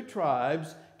two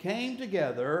tribes came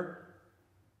together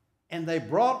and they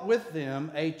brought with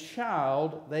them a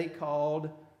child they called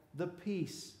the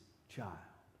Peace Child.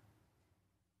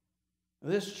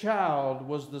 This child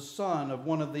was the son of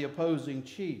one of the opposing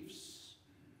chiefs,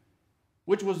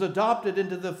 which was adopted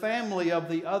into the family of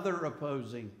the other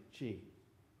opposing chief.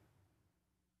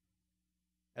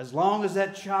 As long as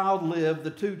that child lived,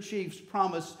 the two chiefs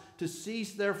promised to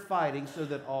cease their fighting so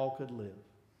that all could live.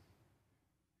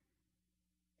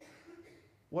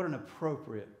 What an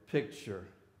appropriate picture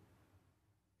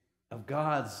of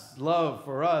God's love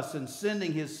for us in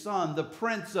sending his Son, the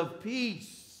Prince of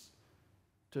Peace,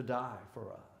 to die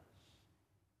for us.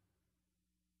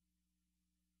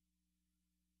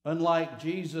 Unlike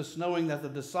Jesus knowing that the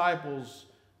disciples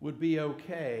would be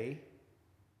okay,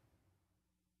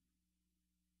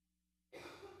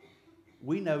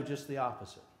 we know just the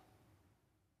opposite.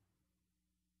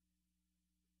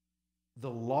 The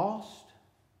lost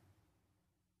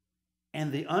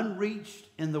and the unreached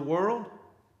in the world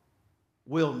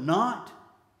will not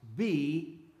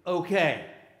be okay.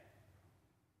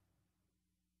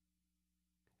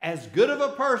 As good of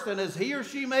a person as he or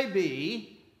she may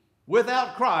be,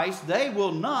 without Christ, they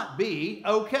will not be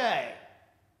okay.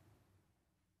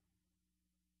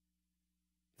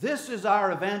 This is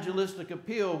our evangelistic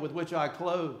appeal with which I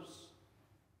close.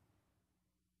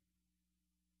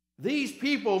 These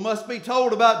people must be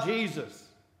told about Jesus.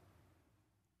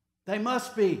 They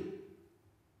must be.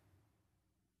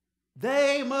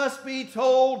 They must be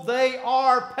told they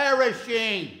are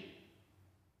perishing.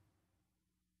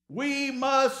 We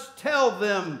must tell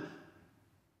them,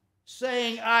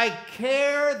 saying, I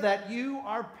care that you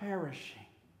are perishing.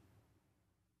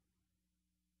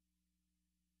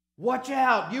 Watch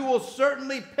out, you will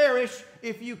certainly perish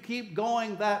if you keep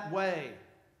going that way.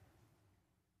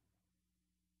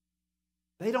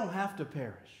 They don't have to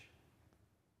perish.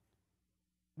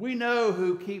 We know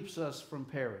who keeps us from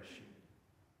perishing.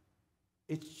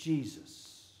 It's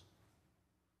Jesus.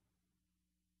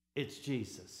 It's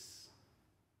Jesus.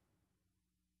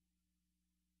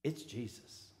 It's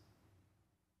Jesus.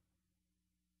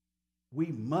 We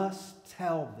must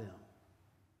tell them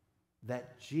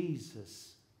that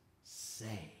Jesus saves.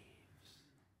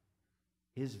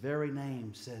 His very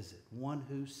name says it, one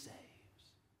who saves.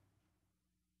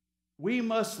 We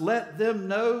must let them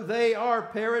know they are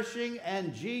perishing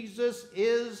and Jesus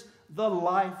is the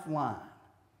lifeline.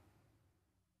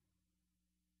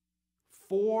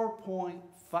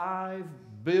 4.5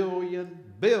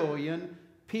 billion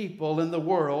people in the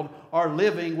world are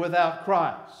living without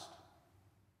Christ.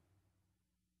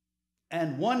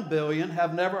 And 1 billion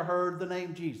have never heard the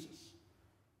name Jesus.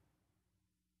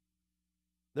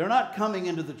 They're not coming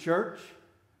into the church.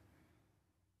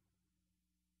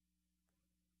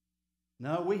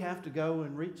 No, we have to go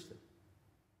and reach them.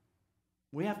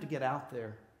 We have to get out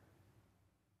there.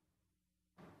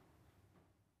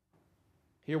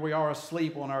 Here we are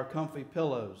asleep on our comfy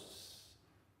pillows,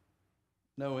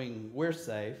 knowing we're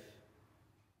safe,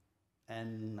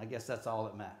 and I guess that's all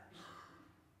that matters.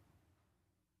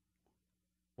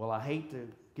 Well, I hate to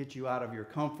get you out of your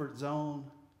comfort zone,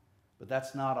 but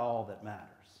that's not all that matters.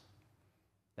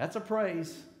 That's a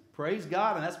praise. Praise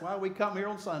God, and that's why we come here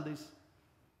on Sundays.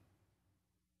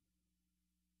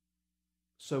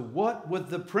 So what would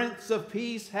the Prince of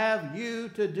Peace have you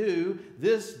to do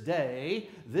this day,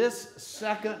 this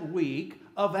second week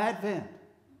of Advent?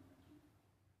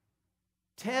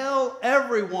 Tell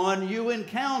everyone you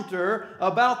encounter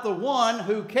about the one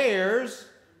who cares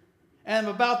and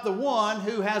about the one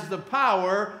who has the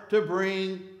power to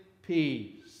bring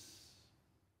peace.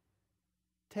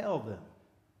 Tell them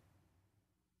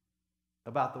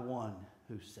about the one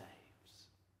who saves.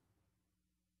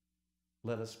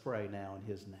 Let us pray now in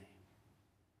His name.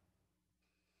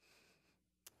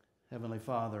 Heavenly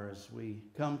Father, as we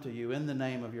come to you in the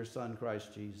name of your Son,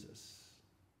 Christ Jesus,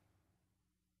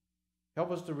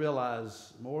 help us to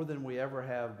realize more than we ever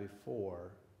have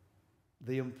before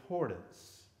the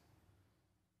importance,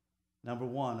 number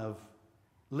one, of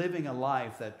living a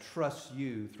life that trusts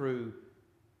you through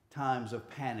times of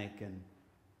panic and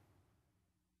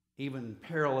even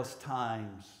perilous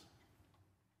times.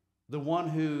 The one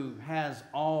who has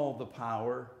all the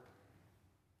power,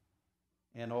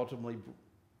 and ultimately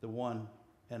the one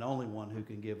and only one who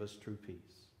can give us true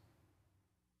peace.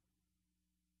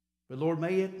 But Lord,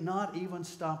 may it not even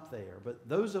stop there, but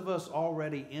those of us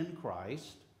already in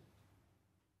Christ,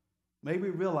 may we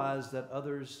realize that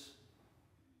others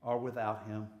are without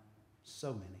Him,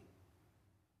 so many.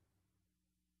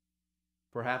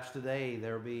 Perhaps today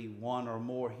there be one or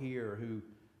more here who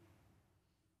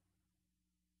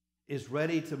is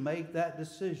ready to make that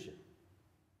decision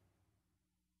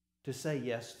to say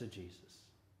yes to Jesus.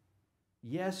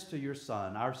 Yes to your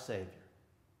Son, our Savior.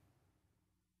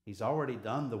 He's already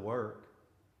done the work.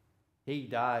 He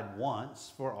died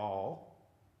once for all.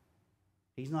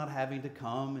 He's not having to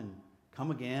come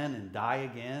again and die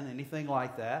again, anything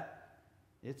like that.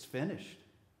 It's finished.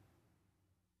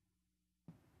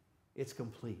 It's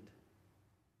complete.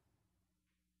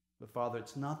 But Father,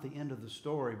 it's not the end of the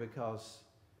story, because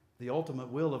the ultimate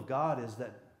will of God is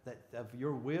that of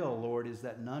your will, Lord, is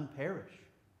that none perish.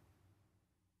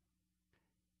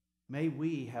 May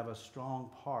we have a strong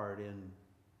part in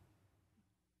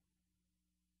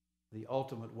the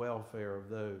ultimate welfare of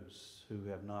those who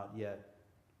have not yet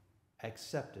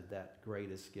accepted that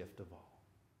greatest gift of all.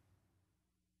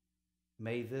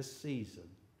 May this season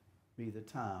be the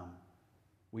time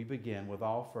we begin with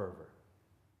all fervor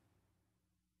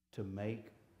to make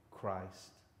Christ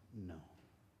known.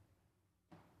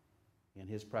 In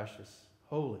His precious,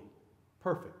 holy,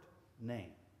 perfect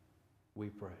name we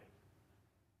pray.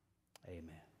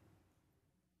 Amen.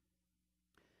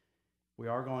 We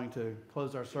are going to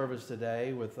close our service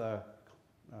today with a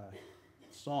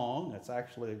song that's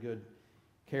actually a good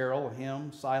carol,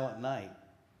 hymn, Silent Night.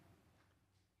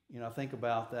 You know, I think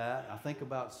about that. I think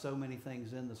about so many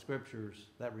things in the Scriptures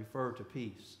that refer to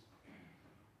peace.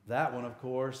 That one, of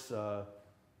course,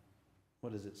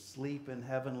 what is it? Sleep in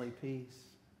heavenly peace.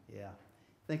 Yeah,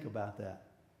 think about that.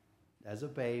 As a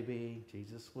baby,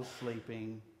 Jesus was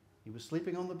sleeping. He was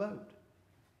sleeping on the boat,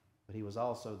 but He was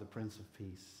also the Prince of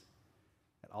Peace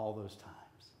at all those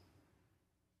times.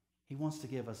 He wants to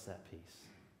give us that peace.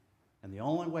 And the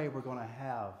only way we're going to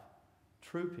have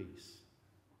true peace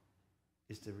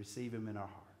is to receive Him in our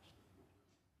hearts.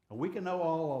 And we can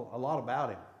know a lot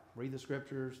about Him, read the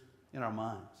Scriptures in our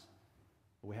minds,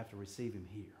 but we have to receive Him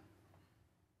here.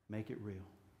 Make it real.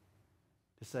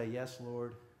 To say, yes,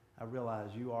 Lord, I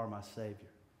realize you are my Savior.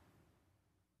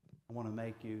 I want to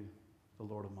make you the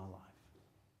Lord of my life.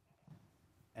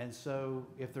 And so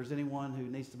if there's anyone who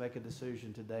needs to make a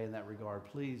decision today in that regard,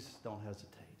 please don't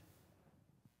hesitate.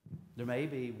 There may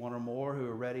be one or more who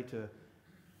are ready to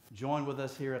join with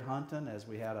us here at Hunton, as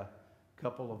we had a a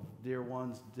couple of dear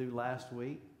ones due last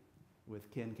week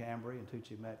with Ken Cambry and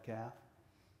Tucci Metcalf.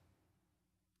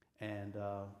 And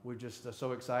we're just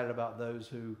so excited about those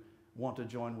who want to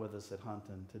join with us at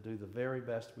Hunton to do the very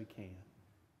best we can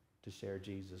to share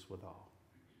Jesus with all.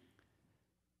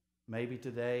 Maybe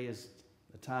today is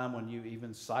a time when you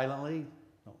even silently,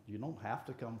 you don't have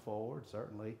to come forward,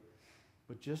 certainly,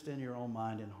 but just in your own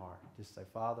mind and heart, just say,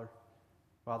 Father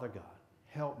God,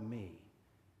 help me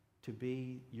to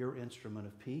be your instrument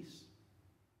of peace,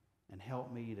 and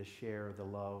help me to share the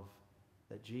love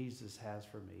that Jesus has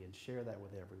for me, and share that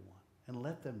with everyone, and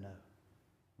let them know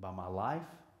by my life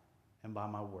and by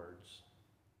my words.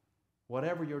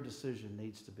 Whatever your decision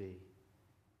needs to be,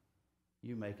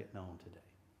 you make it known today.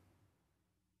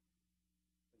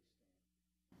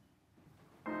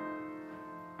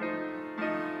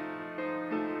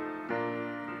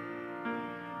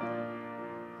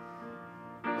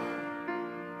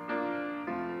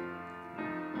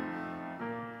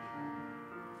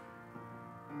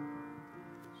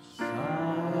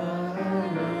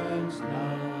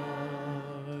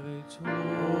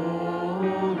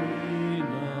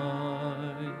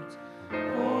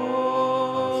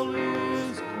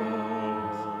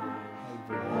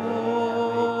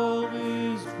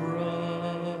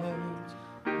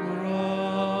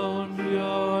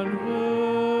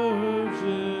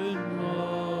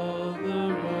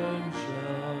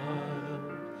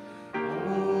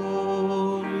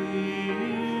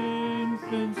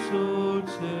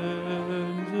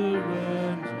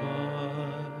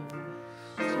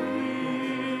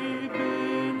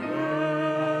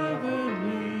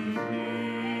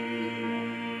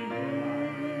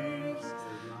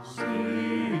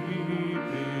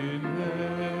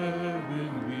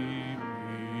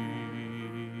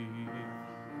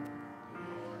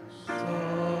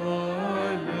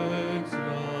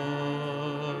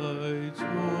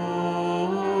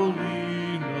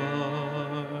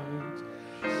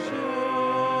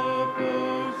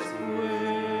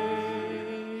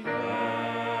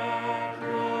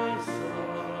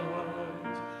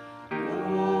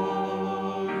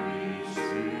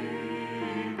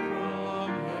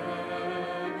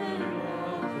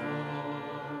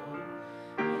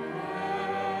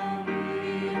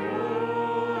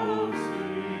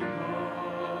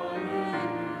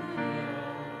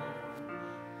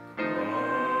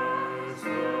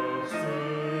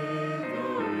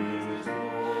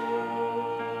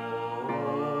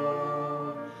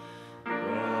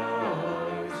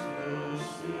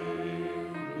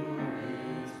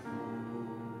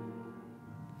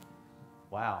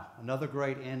 Wow, another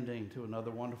great ending to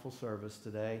another wonderful service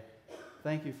today.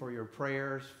 Thank you for your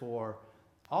prayers for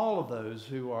all of those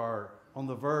who are on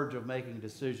the verge of making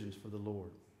decisions for the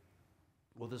Lord.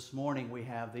 Well, this morning we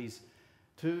have these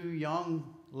two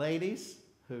young ladies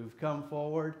who've come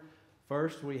forward.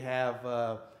 First we have,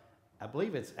 I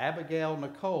believe it's Abigail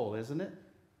Nicole, isn't it?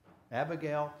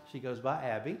 Abigail, she goes by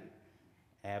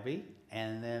Abby,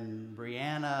 and then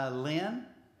Brianna Lynn.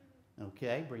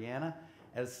 Okay, Brianna.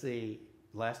 Let's see.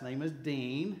 Last name is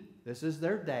Dean. This is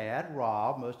their dad,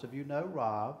 Rob. Most of you know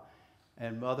Rob.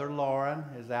 And Mother Lauren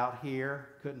is out here.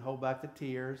 Couldn't hold back the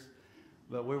tears.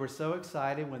 But we were so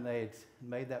excited when they had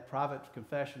made that private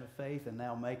confession of faith and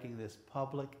now making this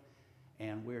public.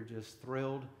 And we're just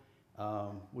thrilled.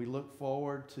 We look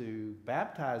forward to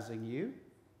baptizing you.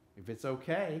 If it's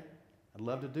okay, I'd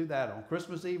love to do that on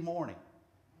Christmas Eve morning.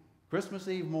 Christmas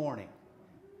Eve morning.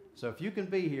 So if you can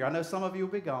be here, I know some of you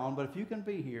will be gone, but if you can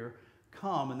be here,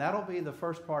 come, and that'll be the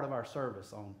first part of our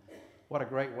service on what a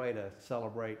great way to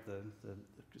celebrate the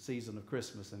season of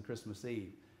Christmas and Christmas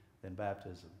Eve than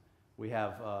baptism. We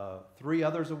have 3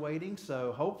 others awaiting,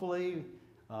 so hopefully,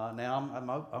 now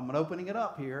I'm opening it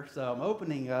up here, so I'm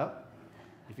opening up.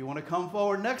 If you want to come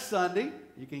forward next Sunday,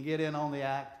 you can get in on the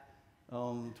act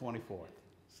on the 24th.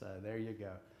 So there you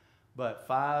go. But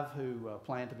 5 who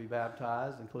plan to be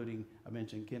baptized, including, I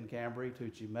mentioned Ken Cambry,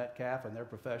 Tucci Metcalf, and their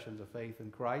professions of faith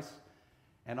in Christ.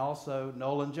 And also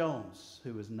Nolan Jones,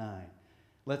 who is 9.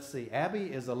 Let's see, Abby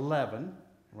is 11,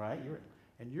 right?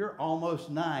 You're almost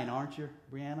 9, aren't you,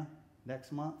 Brianna,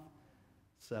 next month?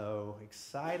 So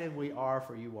excited we are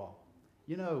for you all.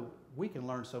 You know, we can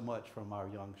learn so much from our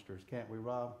youngsters, can't we,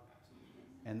 Rob?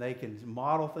 And they can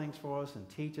model things for us and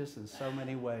teach us in so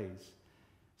many ways.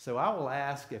 So I will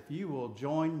ask if you will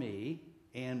join me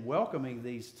in welcoming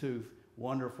these 2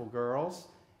 wonderful girls.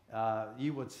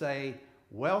 You would say,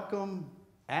 welcome,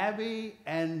 Abby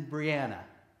and Brianna.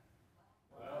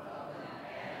 Welcome,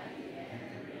 Abby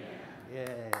and Brianna.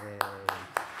 Yay.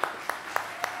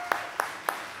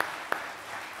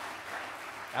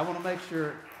 I want to make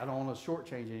sure, I don't want to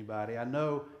shortchange anybody. I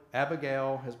know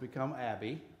Abigail has become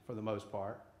Abby for the most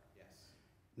part. Yes.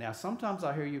 Now, sometimes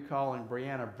I hear you calling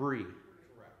Brianna Bree.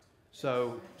 Correct.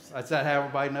 So, is that how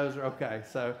everybody knows her? Okay,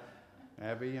 so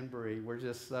Abby and Bree, we're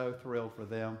just so thrilled for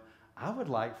them. I would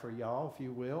like for y'all, if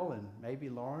you will, and maybe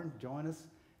Lauren, join us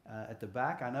at the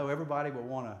back. I know everybody will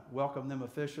want to welcome them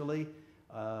officially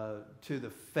to the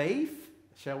faith,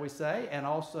 shall we say, and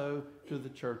also to the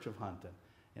Church of Hunton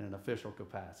in an official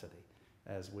capacity.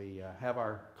 As we have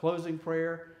our closing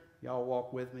prayer, y'all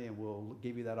walk with me and we'll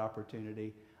give you that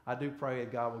opportunity. I do pray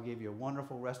that God will give you a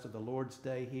wonderful rest of the Lord's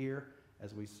Day here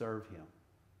as we serve Him.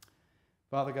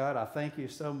 Father God, I thank you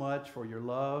so much for your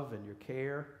love and your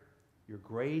care, your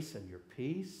grace and your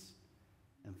peace.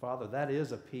 And Father, that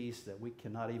is a peace that we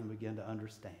cannot even begin to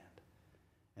understand.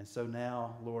 And so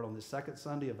now, Lord, on the second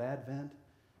Sunday of Advent,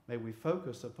 may we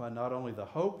focus upon not only the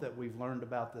hope that we've learned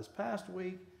about this past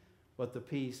week, but the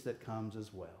peace that comes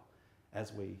as well,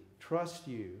 as we trust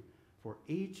you for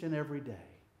each and every day,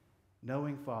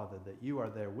 knowing, Father, that you are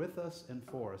there with us and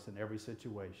for us in every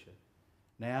situation.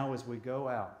 Now, as we go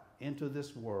out into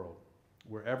this world,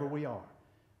 wherever we are,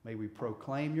 may we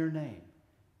proclaim your name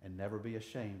and never be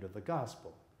ashamed of the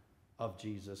gospel of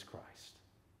Jesus Christ,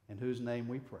 in whose name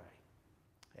we pray.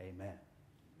 Amen.